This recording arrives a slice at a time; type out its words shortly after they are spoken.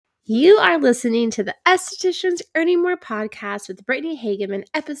You are listening to the Estheticians Earning More podcast with Brittany Hageman,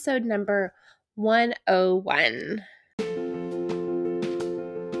 episode number 101.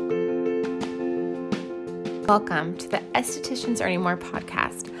 Welcome to the Estheticians Earning More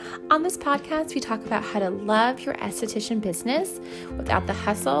podcast. On this podcast, we talk about how to love your esthetician business without the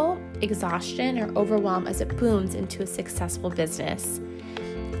hustle, exhaustion, or overwhelm as it booms into a successful business.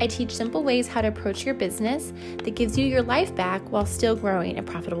 I teach simple ways how to approach your business that gives you your life back while still growing a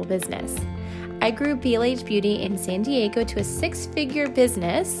profitable business. I grew BLH Beauty in San Diego to a 6-figure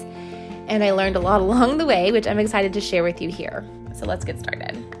business, and I learned a lot along the way, which I'm excited to share with you here. So let's get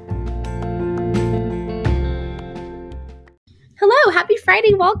started. Hello, happy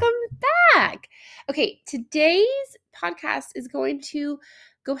Friday. Welcome back. Okay, today's podcast is going to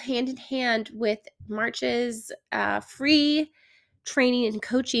go hand in hand with March's free training and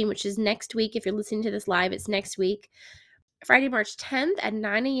coaching, which is next week. If you're listening to this live, it's next week. Friday, March 10th at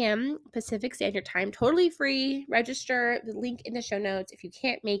 9 a.m. Pacific Standard Time. Totally free. Register. The link in the show notes. If you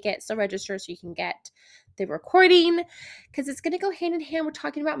can't make it, still register so you can get the recording, because it's going to go hand in hand. We're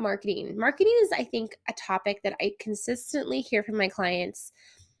talking about marketing. Marketing is, I think, a topic that I consistently hear from my clients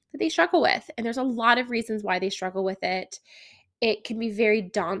that they struggle with. And there's a lot of reasons why they struggle with it. It can be very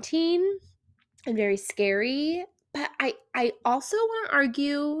daunting and very scary. But I also want to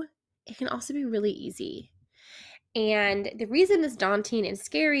argue it can also be really easy. And the reason it's daunting and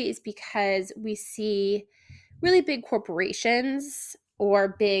scary is because we see really big corporations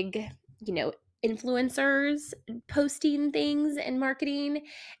or big, influencers posting things and marketing.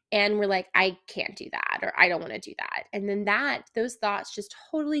 And we're like, I can't do that, or I don't want to do that. And then those thoughts just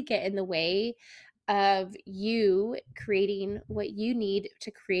totally get in the way of you creating what you need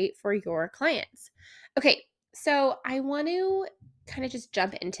to create for your clients. Okay, so I want to kind of just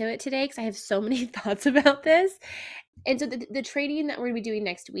jump into it today because I have so many thoughts about this. And so the training that we're going to be doing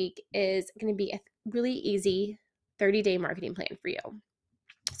next week is going to be a really easy 30-day marketing plan for you.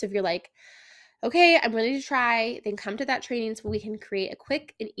 So if you're like, okay, I'm ready to try, then come to that training so we can create a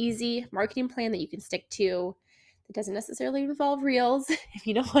quick and easy marketing plan that you can stick to. That doesn't necessarily involve reels if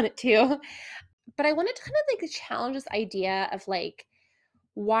you don't want it to. But I wanted to kind of challenge this idea of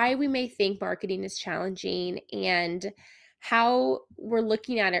why we may think marketing is challenging and how we're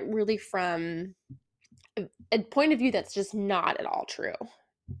looking at it really from a point of view that's just not at all true.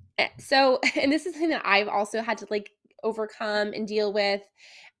 So, and this is something that I've also had to overcome and deal with.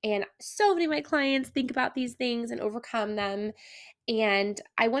 And so many of my clients think about these things and overcome them. And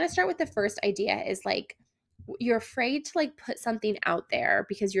I want to start with the first idea is you're afraid to put something out there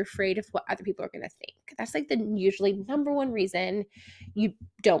because you're afraid of what other people are going to think. That's the usually number one reason you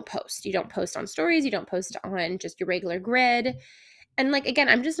don't post. You don't post on stories. You don't post on just your regular grid. And again,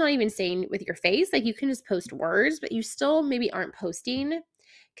 I'm just not even saying with your face. You can just post words, but you still maybe aren't posting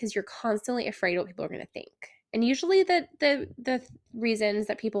because you're constantly afraid of what people are going to think. And usually the reasons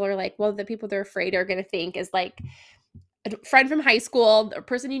that people are the people they're afraid are going to think is a friend from high school, a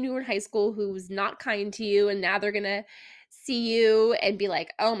person you knew in high school who was not kind to you, and now they're going to see you and be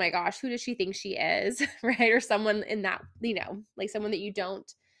like, oh my gosh, who does she think she is? Right? Or someone in that, someone that you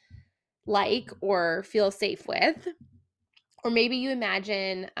don't like or feel safe with. Or maybe you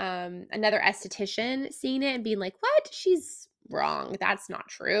imagine another esthetician seeing it and being like, what? She's wrong. That's not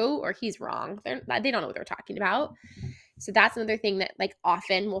true. Or he's wrong. They don't know what they're talking about. So that's another thing that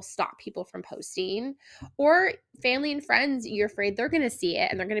often will stop people from posting. Or family and friends, you're afraid they're going to see it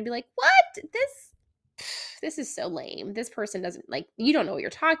and they're going to be like, what? This is so lame. This person doesn't you don't know what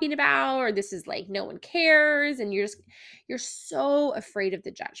you're talking about, or this is no one cares. And you're so afraid of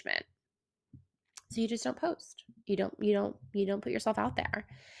the judgment. So you just don't post. You don't put yourself out there.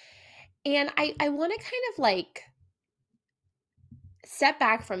 And I want to kind of step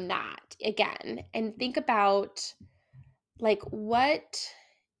back from that again and think about what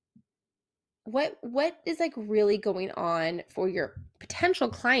is really going on for your potential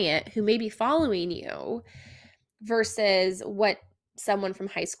client who may be following you versus what someone from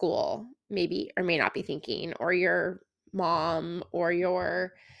high school maybe or may not be thinking, or your mom or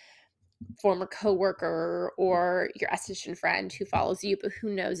your former coworker or your esthetician friend who follows you, but who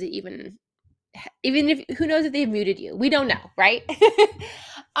knows it even if who knows if they've muted you. We don't know, right?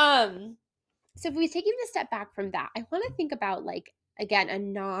 So if we take even a step back from that, I want to think about again, a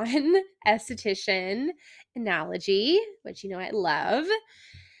non-esthetician analogy, which I love.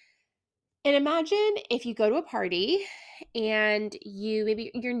 And imagine if you go to a party and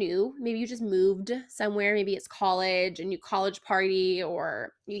maybe you're new, maybe you just moved somewhere, maybe it's college, a new college party,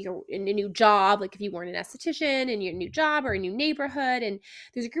 or you're in a new job, if you weren't an esthetician in your new job or a new neighborhood, and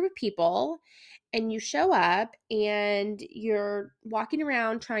there's a group of people and you show up and you're walking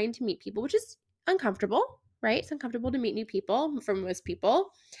around trying to meet people, which is uncomfortable, right? It's uncomfortable to meet new people for most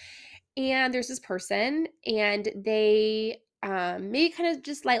people. And there's this person, and they maybe kind of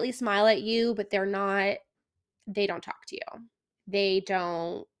just lightly smile at you, but they don't talk to you. They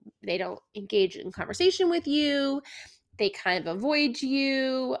don't they don't engage in conversation with you. They kind of avoid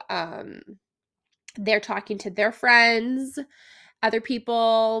you. They're talking to their friends, other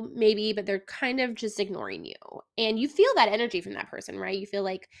people maybe, but they're kind of just ignoring you. And you feel that energy from that person, right? You feel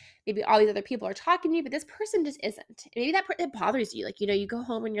like maybe all these other people are talking to you, but this person just isn't. Maybe it bothers you. Like, you go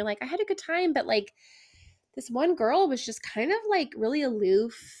home and you're like, I had a good time, but like this one girl was just kind of like really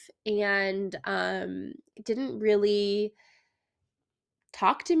aloof and didn't really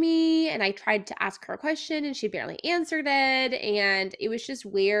talk to me, and I tried to ask her a question and she barely answered it, and it was just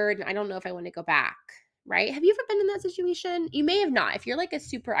weird, and I don't know if I want to go back. Right? Have you ever been in that situation? You may have not. If you're like a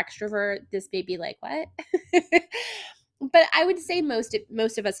super extrovert, this may be like, what? But I would say most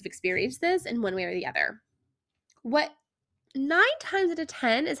of us have experienced this in one way or the other. What 9 times out of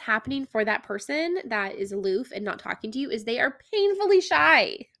 10 is happening for that person that is aloof and not talking to you is they are painfully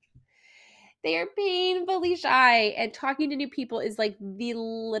shy. They are painfully shy, and talking to new people is like the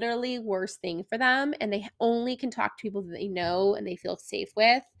literally worst thing for them. And they only can talk to people that they know and they feel safe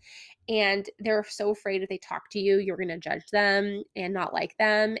with. And they're so afraid if they talk to you, you're going to judge them and not like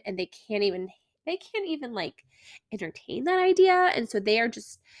them. And they can't even like entertain that idea. And so they're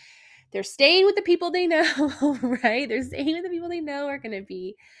staying with the people they know, right? They're staying with the people they know are going to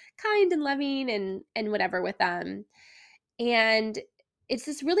be kind and loving and whatever with them. And it's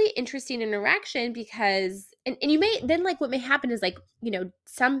this really interesting interaction because and you may then like what may happen is like,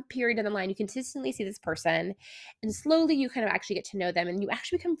 some period in the line you consistently see this person, and slowly you kind of actually get to know them and you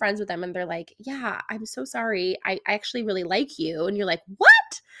actually become friends with them, and they're like, yeah, I'm so sorry, I actually really like you. And you're like, what?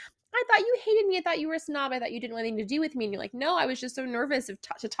 I thought you hated me. I thought you were a snob. I thought you didn't want anything to do with me. And you're like, no, I was just so nervous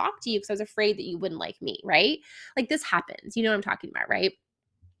to talk to you because I was afraid that you wouldn't like me, right? Like this happens. You know what I'm talking about, right?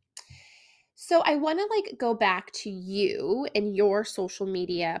 So I want to like go back to you and your social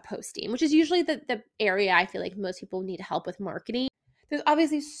media posting, which is usually the area I feel like most people need help with marketing. There's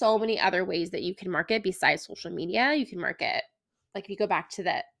obviously so many other ways that you can market besides social media. You can market, like if you go back to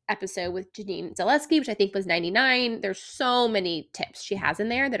the episode with Janine Zaleski, which I think was 99, there's so many tips she has in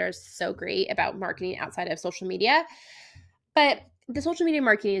there that are so great about marketing outside of social media. But the social media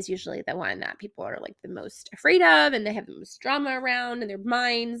marketing is usually the one that people are like the most afraid of, and they have the most drama around in their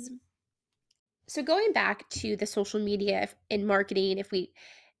minds. So going back to the social media in marketing, if we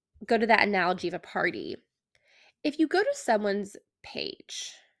go to that analogy of a party, if you go to someone's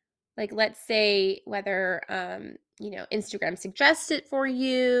page, like let's say whether Instagram suggests it for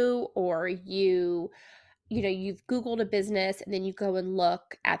you, or you've Googled a business and then you go and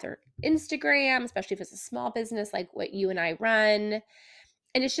look at their Instagram, especially if it's a small business like what you and I run,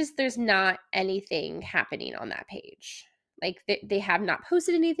 and it's just there's not anything happening on that page. Like they have not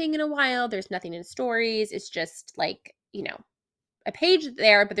posted anything in a while. There's nothing in stories. It's just like, a page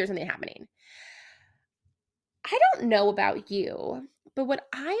there, but there's nothing happening. I don't know about you, but what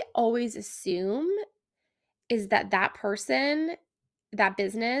I always assume is that person, that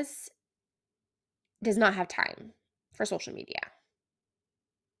business does not have time for social media.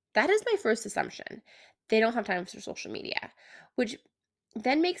 That is my first assumption. They don't have time for social media, which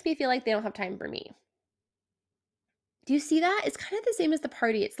then makes me feel like they don't have time for me. Do you see that? It's kind of the same as the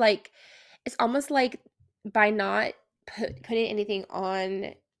party. It's like, it's almost like by not putting anything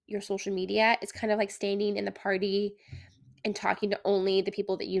on your social media, it's kind of like standing in the party and talking to only the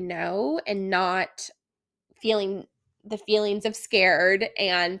people that you know, and not feeling the feelings of scared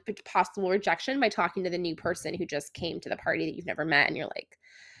and possible rejection by talking to the new person who just came to the party that you've never met. And you're like,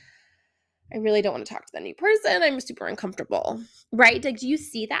 I really don't want to talk to the new person. I'm super uncomfortable, right? Like, do you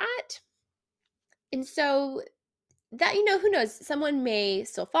see that? And so that, who knows, someone may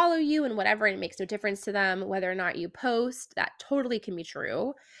still follow you and whatever, and it makes no difference to them whether or not you post. That totally can be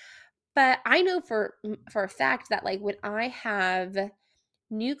true. But I know for a fact that like when I have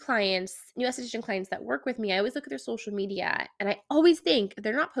new esthetician clients that work with me, I always look at their social media, and I always think if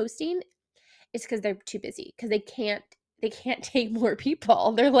they're not posting, it's because they're too busy, because they can't take more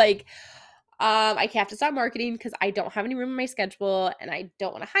people. They're like, I have to stop marketing because I don't have any room in my schedule, and I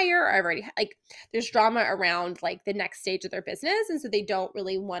don't want to hire, or I've already like there's drama around like the next stage of their business, and so they don't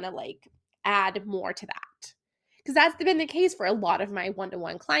really want to like add more to that. Because that's been the case for a lot of my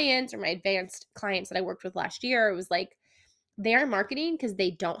one-to-one clients or my advanced clients that I worked with last year. It was like they are marketing because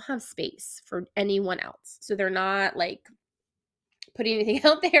they don't have space for anyone else. So they're not like putting anything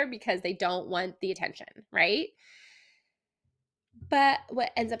out there because they don't want the attention, right? But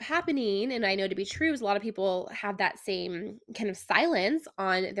what ends up happening, and I know to be true, is a lot of people have that same kind of silence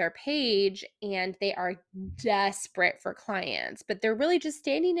on their page and they are desperate for clients, but they're really just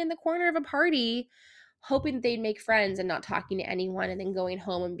standing in the corner of a party hoping that they'd make friends and not talking to anyone and then going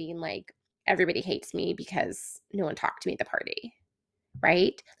home and being like, everybody hates me because no one talked to me at the party,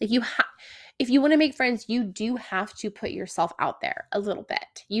 right? Like if you want to make friends, you do have to put yourself out there a little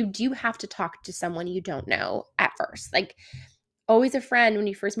bit. You do have to talk to someone you don't know at first. Like always a friend when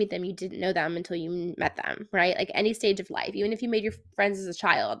you first meet them, you didn't know them until you met them, right? Like any stage of life, even if you made your friends as a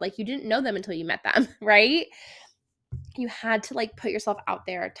child, like you didn't know them until you met them, right? You had to like put yourself out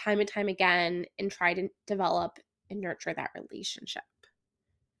there time and time again and try to develop and nurture that relationship.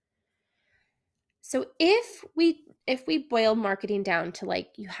 So if we boil marketing down to like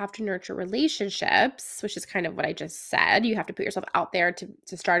you have to nurture relationships, which is kind of what I just said, you have to put yourself out there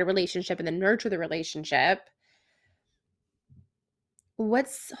to start a relationship and then nurture the relationship.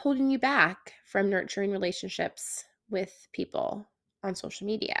 What's holding you back from nurturing relationships with people on social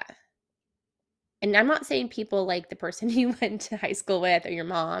media? And I'm not saying people like the person you went to high school with or your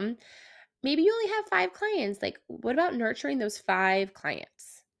mom. Maybe you only have 5 clients. Like, what about nurturing those 5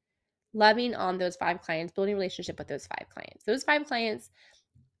 clients? Loving on those 5 clients, building a relationship with those 5 clients. Those 5 clients,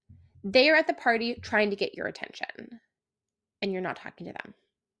 they are at the party trying to get your attention, and you're not talking to them.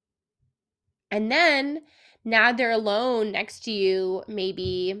 And then now they're alone next to you,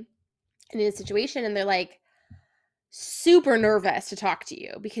 maybe in a situation, and they're like super nervous to talk to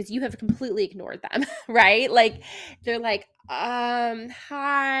you because you have completely ignored them, right? Like they're like,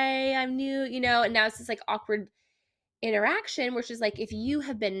 hi, I'm new, and now it's this like awkward interaction, which is like if you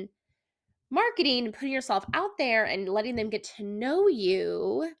have been marketing and putting yourself out there and letting them get to know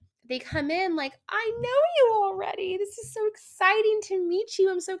you, they come in like, I know you already. This is so exciting to meet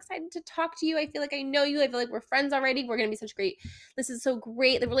you. I'm so excited to talk to you. I feel like I know you. I feel like we're friends already. We're going to be such great. This is so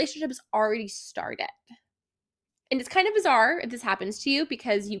great. The relationship has already started. And it's kind of bizarre if this happens to you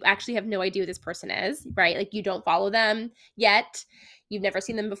because you actually have no idea who this person is, right? Like you don't follow them yet. You've never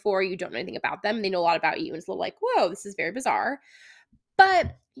seen them before. You don't know anything about them. They know a lot about you. And it's a little like, whoa, this is very bizarre.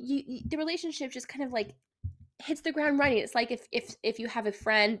 But the relationship just kind of like hits the ground running. It's like if you have a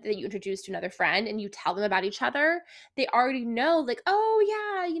friend that you introduce to another friend and you tell them about each other, they already know like, oh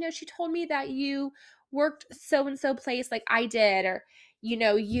yeah, she told me that you worked so and so place like I did, or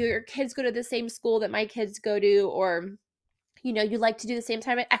your kids go to the same school that my kids go to, or you like to do the same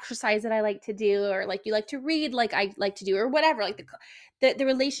type of exercise that I like to do, or like you like to read like I like to do, or whatever. Like the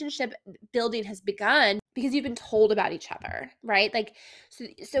relationship building has begun because you've been told about each other, right? Like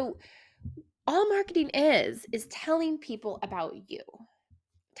so all marketing is telling people about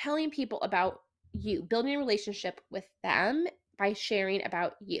you, building a relationship with them by sharing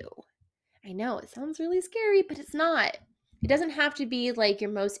about you. I know it sounds really scary, but it's not. It doesn't have to be like your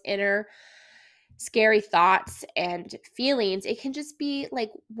most inner scary thoughts and feelings. It can just be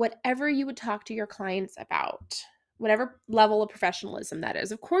like whatever you would talk to your clients about, whatever level of professionalism that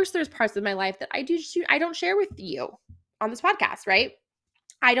is. Of course, there's parts of my life that I don't share with you on this podcast, right?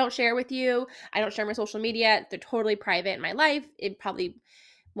 I don't share with you. I don't share my social media. They're totally private in my life. It probably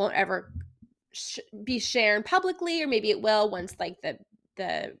won't ever be shared publicly, or maybe it will once like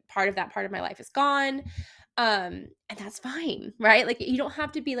the part of my life is gone. And that's fine, right? Like you don't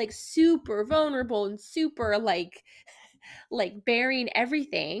have to be like super vulnerable and super like bearing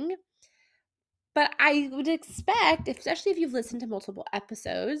everything. But I would expect, especially if you've listened to multiple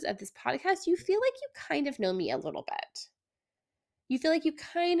episodes of this podcast, you feel like you kind of know me a little bit. You feel like you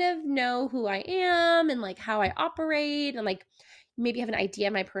kind of know who I am and like how I operate, and like maybe have an idea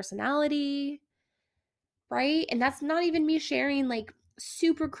of my personality, right? And that's not even me sharing like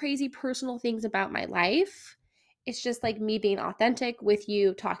super crazy personal things about my life. It's just like me being authentic with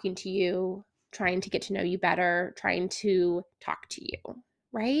you, talking to you, trying to get to know you better, trying to talk to you,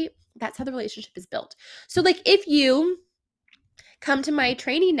 right? That's how the relationship is built. So, like, if you come to my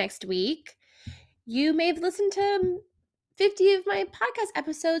training next week, you may have listened to 50 of my podcast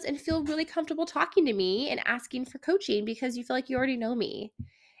episodes and feel really comfortable talking to me and asking for coaching because you feel like you already know me.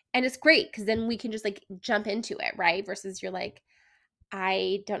 And it's great because then we can just like jump into it, right? Versus you're like,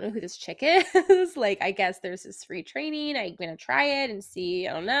 I don't know who this chick is. Like, I guess there's this free training. I'm going to try it and see.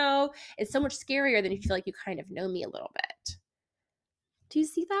 I don't know. It's so much scarier than if you feel like you kind of know me a little bit. Do you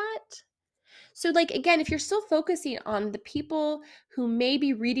see that? So, like, again, if you're still focusing on the people who may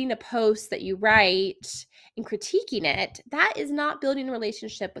be reading a post that you write and critiquing it, that is not building a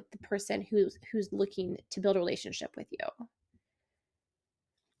relationship with the person who's looking to build a relationship with you.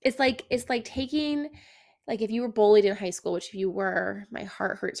 It's like taking Like if you were bullied in high school, which if you were, my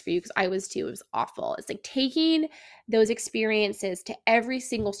heart hurts for you because I was too. It was awful. It's like taking those experiences to every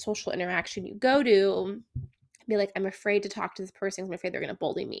single social interaction you go to, be like, I'm afraid to talk to this person. I'm afraid they're going to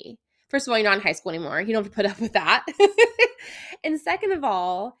bully me. First of all, you're not in high school anymore. You don't have to put up with that. And second of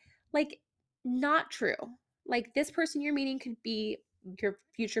all, like, not true. Like, this person you're meeting could be your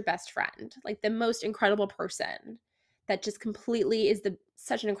future best friend, like the most incredible person that just completely is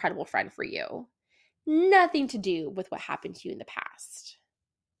such an incredible friend for you. Nothing to do with what happened to you in the past.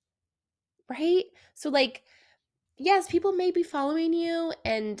 Right? So, like, yes, people may be following you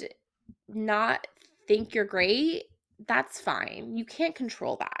and not think you're great. That's fine. You can't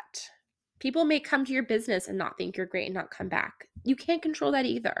control that. People may come to your business and not think you're great and not come back. You can't control that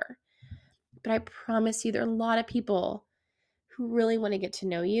either. But I promise you, there are a lot of people who really want to get to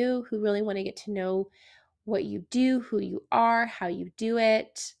know you, who really want to get to know what you do, who you are, how you do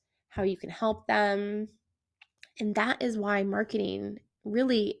it, how you can help them. And that is why marketing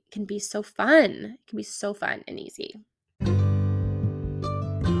really can be so fun. It can be so fun and easy.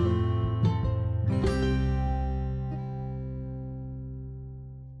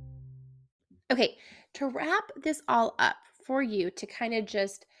 Okay, to wrap this all up for you to kind of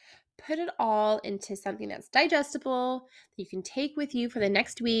just put it all into something that's digestible that you can take with you for the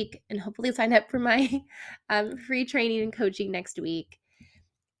next week and hopefully sign up for my free training and coaching next week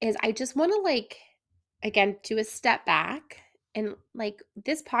is I just want to again, do a step back and like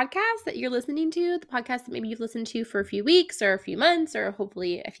this podcast that you're listening to, the podcast that maybe you've listened to for a few weeks or a few months or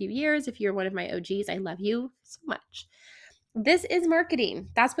hopefully a few years. If you're one of my OGs, I love you so much. This is marketing.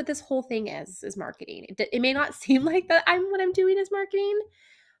 That's what this whole thing is marketing. It may not seem like that what I'm doing is marketing.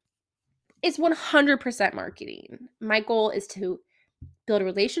 It's 100% marketing. My goal is to build a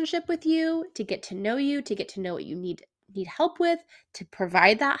relationship with you, to get to know you, to get to know what you need help with, to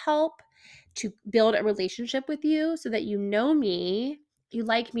provide that help, to build a relationship with you so that you know me, you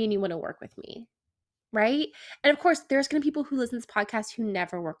like me, and you want to work with me. Right? And of course, there's going to be people who listen to this podcast who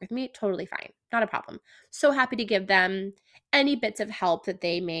never work with me. Totally fine. Not a problem. So happy to give them any bits of help that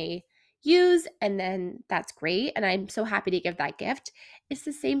they may use. And then that's great. And I'm so happy to give that gift. It's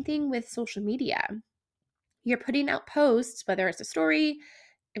the same thing with social media. You're putting out posts, whether it's a story,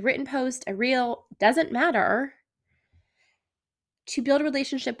 a written post, a reel, doesn't matter, to build a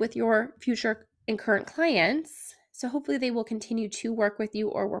relationship with your future and current clients. So hopefully they will continue to work with you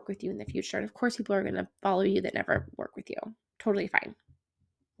or work with you in the future. And of course, people are going to follow you that never work with you. Totally fine.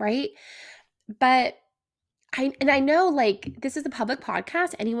 Right? But I know like this is a public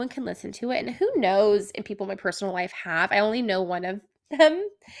podcast. Anyone can listen to it. And who knows if people in my personal life have. I only know one of them.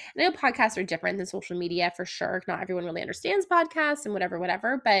 I know podcasts are different than social media for sure. Not everyone really understands podcasts and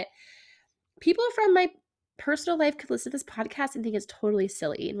whatever. But people from my personal life could listen to this podcast and think it's totally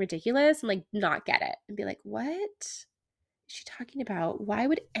silly and ridiculous and like not get it and be like, what is she talking about? Why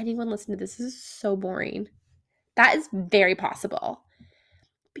would anyone listen to this? This is so boring. That is very possible.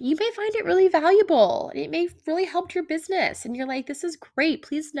 But you may find it really valuable and it may really help your business. And you're like, this is great.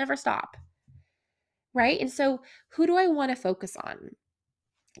 Please never stop. Right. And so, who do I want to focus on?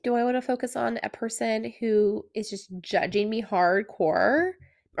 Do I want to focus on a person who is just judging me hardcore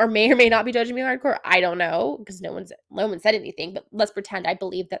or may not be judging me hardcore? I don't know because no one said anything, but let's pretend I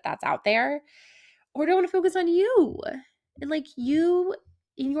believe that that's out there. Or do I want to focus on you and like you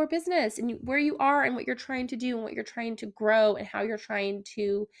in your business and where you are and what you're trying to do and what you're trying to grow and how you're trying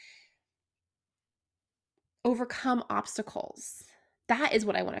to overcome obstacles? That is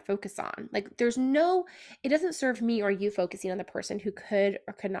what I want to focus on. Like it doesn't serve me or you focusing on the person who could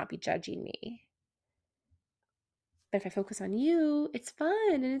or could not be judging me. But if I focus on you, it's fun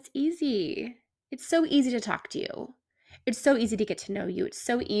and it's easy. It's so easy to talk to you. It's so easy to get to know you. It's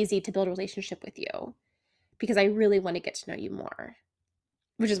so easy to build a relationship with you because I really want to get to know you more.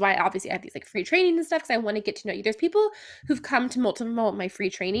 Which is why obviously I have these like free training and stuff because I want to get to know you. There's people who've come to multiple of my free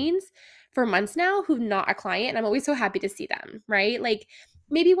trainings for months now who've not a client, and I'm always so happy to see them, right? Like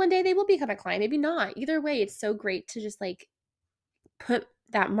maybe one day they will become a client, maybe not. Either way, it's so great to just like put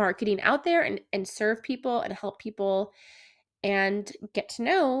that marketing out there and serve people and help people and get to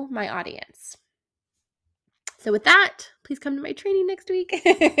know my audience. So with that, please come to my training next week.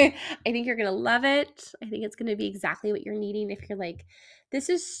 I think you're going to love it. I think it's going to be exactly what you're needing if you're like, this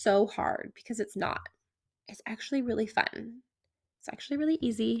is so hard, because it's not. It's actually really fun. It's actually really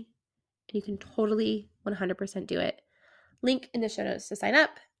easy and you can totally 100% do it. Link in the show notes to sign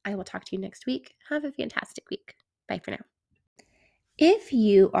up. I will talk to you next week. Have a fantastic week. Bye for now. If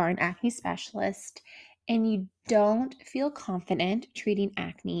you are an acne specialist and you don't feel confident treating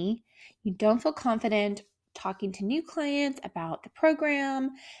acne, you don't feel confident talking to new clients about the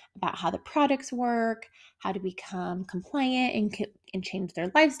program, about how the products work, how to become compliant and change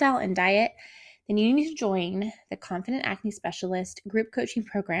their lifestyle and diet, then you need to join the Confident Acne Specialist group coaching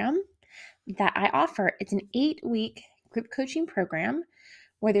program that I offer. It's an 8-week group coaching program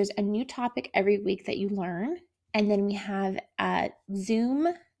where there's a new topic every week that you learn. And then we have a Zoom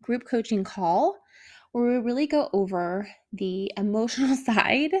group coaching call where we really go over the emotional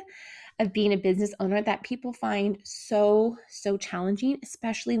side of being a business owner that people find so challenging,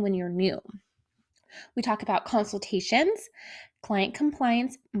 especially when you're new. We talk about consultations, client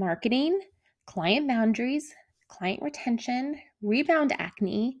compliance, marketing, client boundaries, client retention, rebound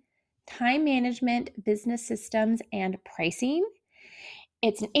acne, time management, business systems, and pricing.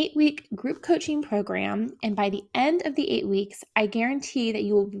 It's an 8-week group coaching program, and by the end of the 8 weeks, I guarantee that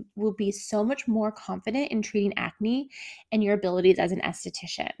you will be so much more confident in treating acne and your abilities as an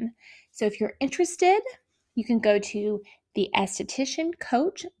esthetician. So if you're interested, you can go to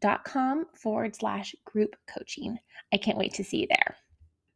theestheticiancoach.com/group coaching. I can't wait to see you there.